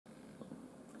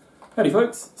Howdy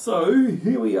folks, so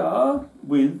here we are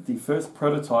with the first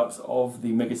prototypes of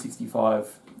the MEGA65.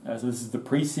 So this is the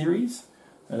pre-series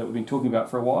that we've been talking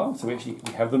about for a while. So we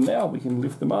have them now, we can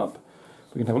lift them up,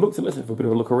 we can have a look. So let's have a bit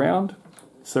of a look around.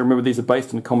 So remember, these are based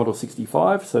on the Commodore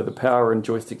 65, so the power and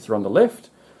joysticks are on the left.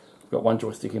 We've got one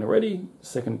joystick in already,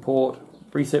 second port,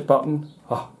 reset button.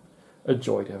 A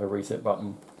joy to have a reset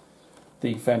button.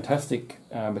 The fantastic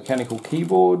mechanical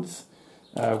keyboards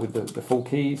with the full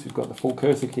keys. We've got the full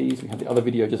cursor keys. We had the other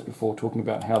video just before talking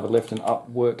about how the left and up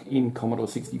work in Commodore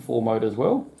 64 mode as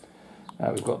well.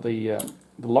 We've got the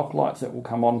lock lights that will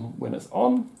come on when it's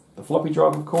on. The floppy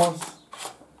drive, of course,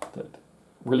 that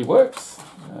really works.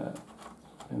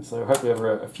 And so hopefully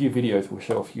over a few videos we'll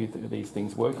show a few of these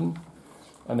things working.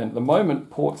 And then at the moment,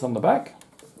 ports on the back.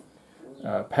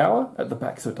 Power at the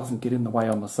back so it doesn't get in the way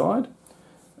on the side.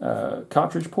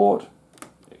 Cartridge port.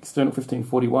 External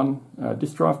 1541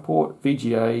 disk drive port,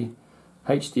 VGA,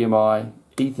 HDMI,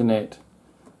 Ethernet,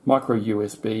 micro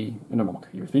SD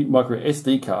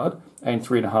card, and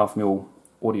 3.5mm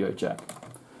audio jack.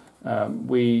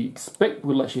 We expect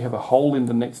we'll actually have a hole in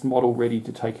the next model ready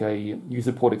to take a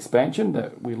user port expansion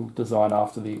that we'll design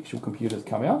after the actual computers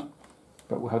come out,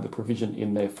 but we'll have the provision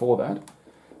in there for that.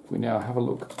 If we now have a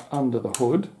look under the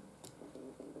hood,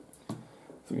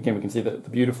 so again we can see the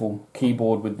beautiful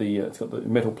keyboard with the it's got the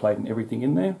metal plate and everything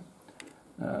in there.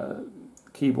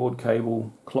 Keyboard,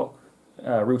 cable, clock,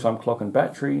 real-time clock and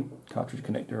battery, cartridge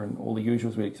connector, and all the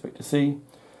usuals we'd expect to see.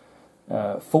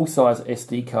 Full-size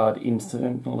SD card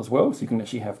internal as well, so you can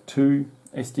actually have two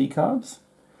SD cards.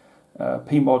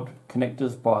 PMOD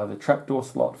connectors by the trapdoor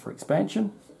slot for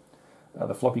expansion.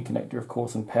 The floppy connector, of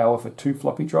course, and power for two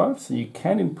floppy drives. So you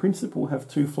can, in principle, have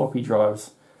two floppy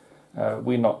drives.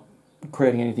 We're not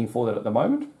creating anything for that at the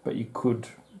moment, but you could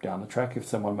down the track if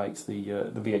someone makes the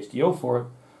VHDL for it.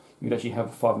 You could actually have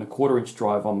a 5.25 inch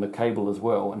drive on the cable as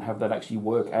well and have that actually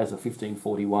work as a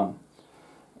 1541.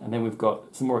 And then we've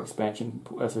got some more expansion.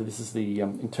 So this is the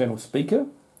internal speaker.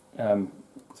 So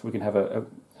we can have an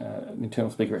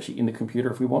internal speaker actually in the computer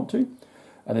if we want to.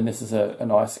 And then this is an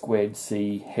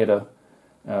I2C header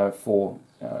for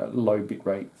low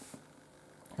bitrate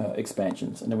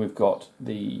expansions. And then we've got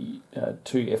the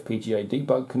two FPGA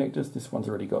debug connectors. This one's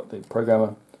already got the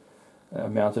programmer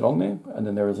mounted on there. And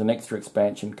then there is an extra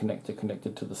expansion connector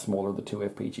connected to the smaller of the two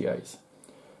FPGAs.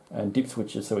 And dip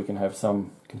switches so we can have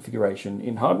some configuration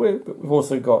in hardware. But we've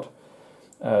also got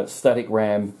static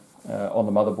RAM on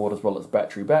the motherboard as well as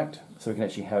battery backed. So we can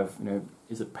actually have,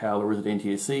 is it PAL or is it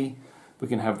NTSC? We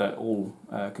can have that all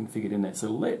configured in there. So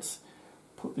let's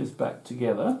put this back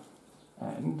together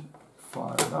and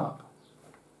fire it up.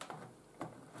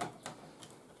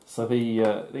 So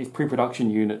these pre-production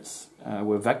units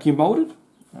were vacuum molded,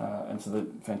 and so they're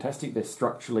fantastic. They're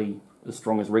structurally as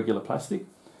strong as regular plastic.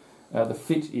 The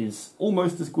fit is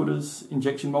almost as good as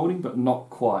injection molding, but not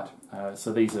quite.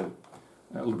 So these are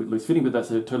a little bit loose fitting, but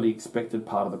that's a totally expected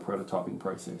part of the prototyping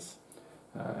process.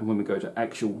 And when we go to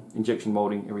actual injection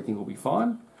molding, everything will be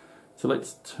fine. So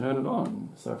let's turn it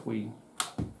on. So if we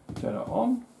turn it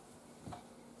on,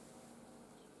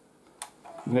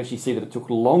 you can actually see that it took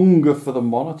longer for the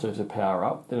monitor to power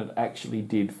up than it actually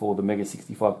did for the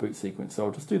MEGA65 boot sequence. So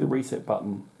I'll just do the reset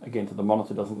button again so the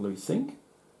monitor doesn't lose sync.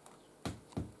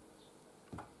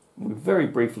 We very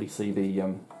briefly see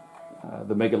the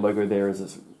Mega logo there as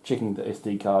it's checking the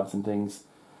SD cards and things.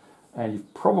 And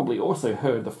you've probably also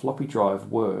heard the floppy drive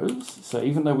words. So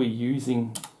even though we're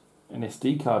using an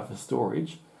SD card for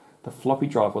storage, the floppy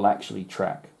drive will actually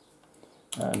track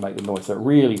and make the noise. So it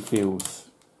really feels,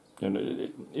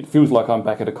 it feels like I'm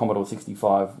back at a Commodore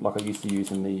 65 like I used to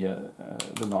use in the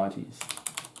 90s.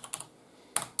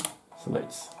 So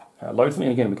let's load something.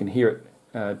 And again, we can hear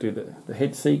it do the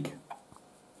head seek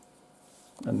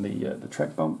and the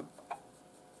track bump.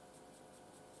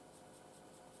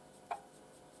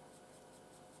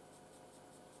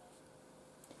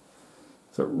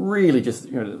 So really just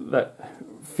that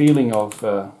feeling of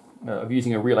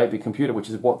using a real 8-bit computer, which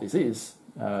is what this is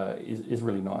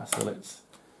really nice. So let's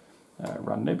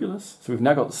run Nebulous. So we've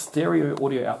now got the stereo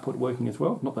audio output working as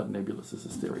well. Not that Nebulous is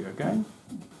a stereo game,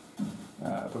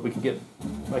 but we can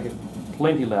make it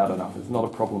plenty loud enough. It's not a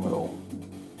problem at all.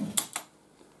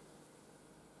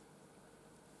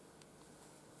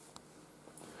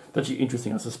 That's actually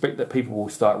interesting. I suspect that people will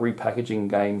start repackaging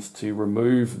games to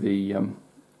remove the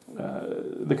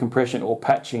compression or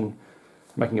patching,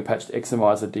 making a patched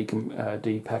Exomizer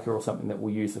depacker or something that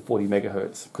will use the 40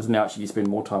 megahertz, because now actually you spend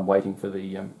more time waiting for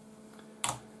the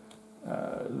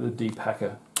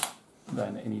depacker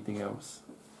than anything else.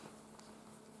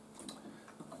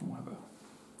 We'll have a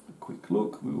quick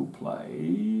look. We will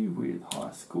play with high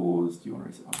high scores. Do you want to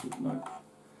reset my quick note?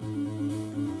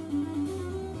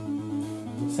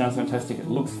 It sounds fantastic. It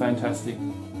looks fantastic.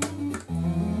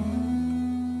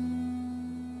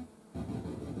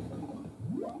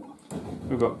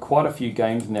 We've got quite a few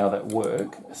games now that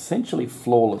work essentially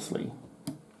flawlessly.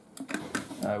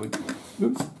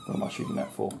 Oops, what am I shooting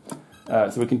that for?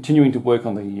 So we're continuing to work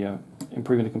on the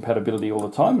improving the compatibility all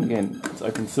the time. And again, it's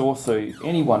open source, so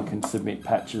anyone can submit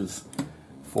patches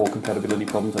for compatibility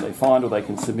problems that they find, or they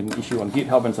can submit an issue on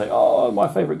GitHub and say, "Oh, my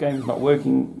favourite game is not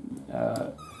working,"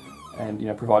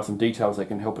 and provide some details that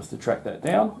can help us to track that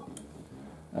down.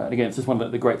 And again, it's just one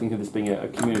of the great things of this being a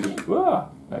community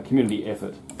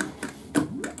effort.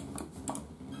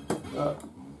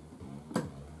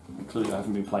 Clearly, I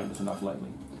haven't been playing this enough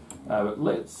lately. But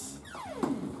let's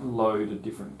load a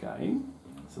different game.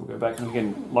 So we'll go back, and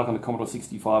again, like on the Commodore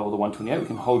 65 or the 128, we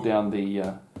can hold down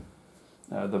the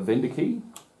vendor key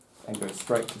and go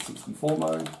straight to 64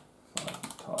 mode. If I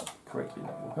can type correctly,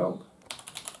 that will help.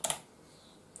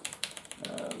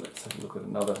 Let's have a look at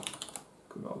another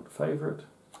good old favourite.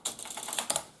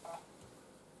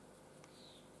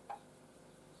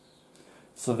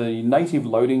 So the native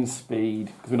loading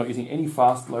speed, because we're not using any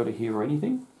fast loader here or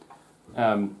anything,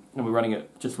 and we're running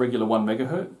at just regular 1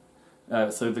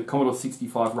 megahertz. So the Commodore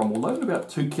 65 ROM will load at about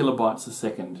 2 kilobytes a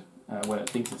second when it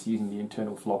thinks it's using the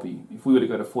internal floppy. If we were to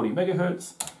go to 40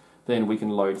 megahertz, then we can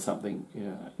load something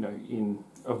in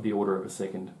of the order of a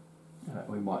second.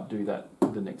 We might do that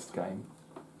with the next game.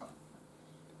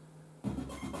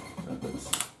 So let's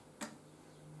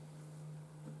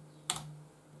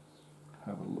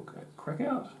have a look at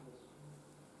Crackout.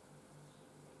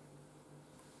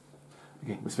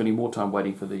 Again, we're spending more time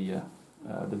waiting for the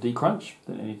decrunch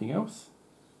than anything else.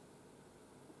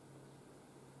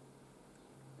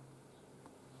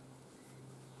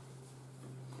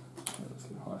 Let's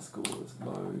get high scores,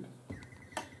 load.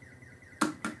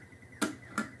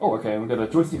 Oh, okay, and we've got a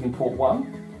joystick in port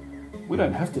 1. We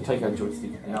don't have to take our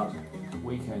joystick out.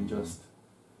 We can just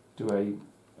do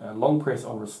a long press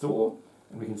on restore,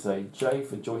 and we can say J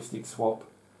for joystick swap.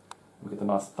 We get the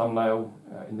nice thumbnail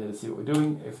in there to see what we're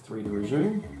doing, F3 to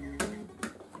resume,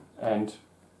 and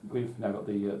we've now got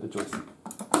the joystick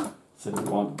set as we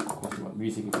want. Of course, we want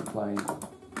music if you're playing.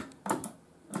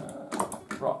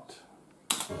 Right.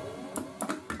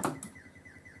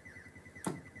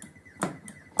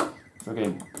 So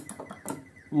again,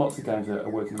 lots of games that are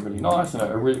working really nice and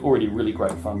are already really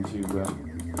great fun to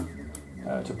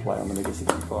play on the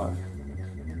MEGA65.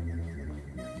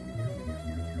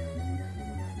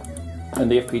 And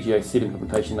the FPGA SID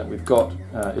implementation that we've got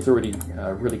is already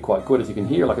really quite good, as you can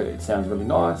hear. Like, it sounds really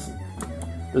nice.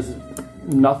 There's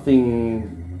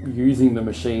nothing using the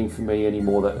machine for me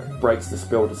anymore that breaks the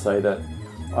spell to say that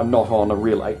I'm not on a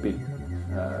real 8-bit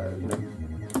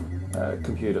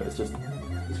computer. It's just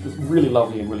really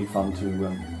lovely and really fun to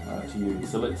use.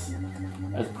 So let's,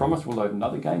 as promised, we'll load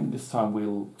another game. This time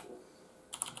we'll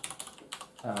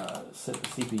set the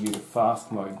CPU to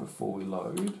fast mode before we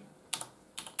load.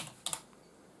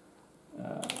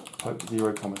 Poke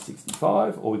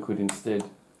 0,65, or we could instead,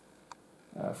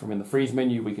 from in the freeze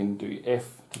menu, we can do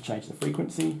F to change the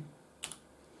frequency.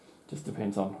 Just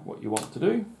depends on what you want to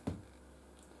do.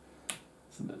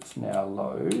 So let's now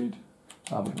load.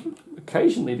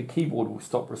 Occasionally the keyboard will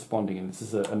stop responding, and this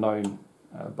is a known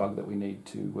bug that we need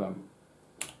to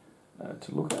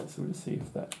look at. So we'll just see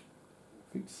if that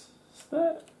fixes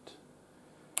that.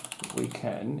 We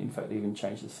can, in fact, even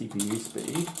change the CPU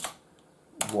speed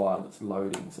while it's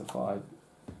loading. So if I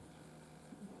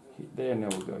hit there, now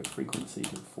we'll go frequency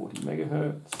to 40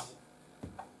 megahertz.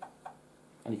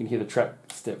 And you can hear the track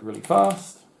step really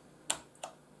fast.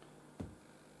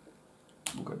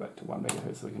 We'll go back to 1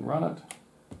 megahertz so we can run it.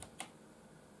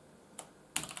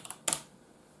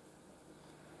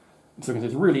 So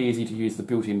it's really easy to use the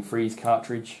built-in freeze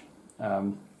cartridge.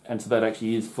 And so that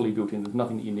actually is fully built in. There's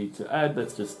nothing that you need to add.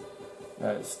 That's just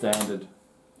standard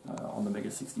on the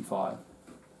MEGA65.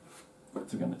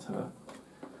 So again, let's have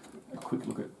a quick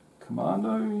look at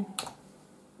Commando.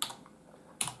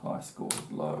 High scores,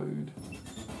 load.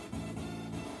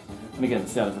 And again, the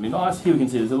sound is really nice. Here we can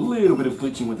see there's a little bit of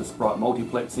glitching with the sprite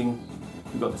multiplexing.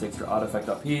 We've got this extra artifact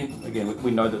up here. Again,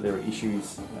 we know that there are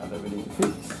issues that we need to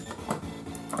fix.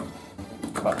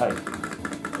 But hey,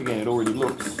 again, it already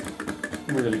looks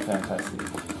really fantastic.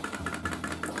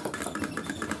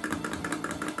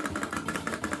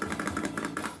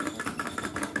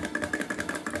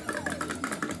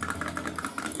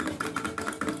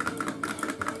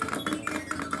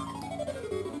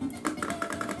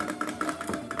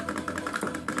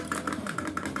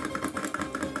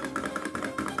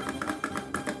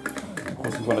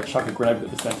 we want to chuck a grenade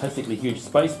with this fantastically huge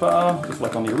space bar, just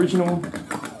like on the original.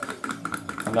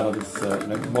 And none of this,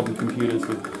 modern computers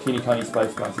with teeny tiny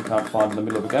space bars you can't find in the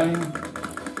middle of a game.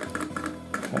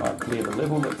 Can I clear the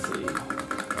level? Let's see.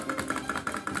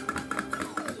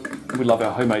 We love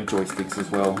our homemade joysticks as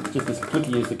well. Just as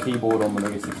clicky as the keyboard on the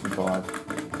MEGA65.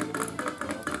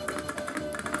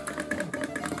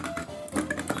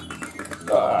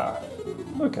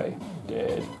 Okay,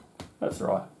 dead. That's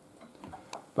right.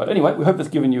 But anyway, we hope that's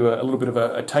given you a little bit of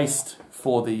a taste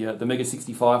for the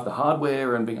MEGA65, the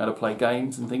hardware, and being able to play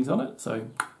games and things on it. So,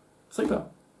 super.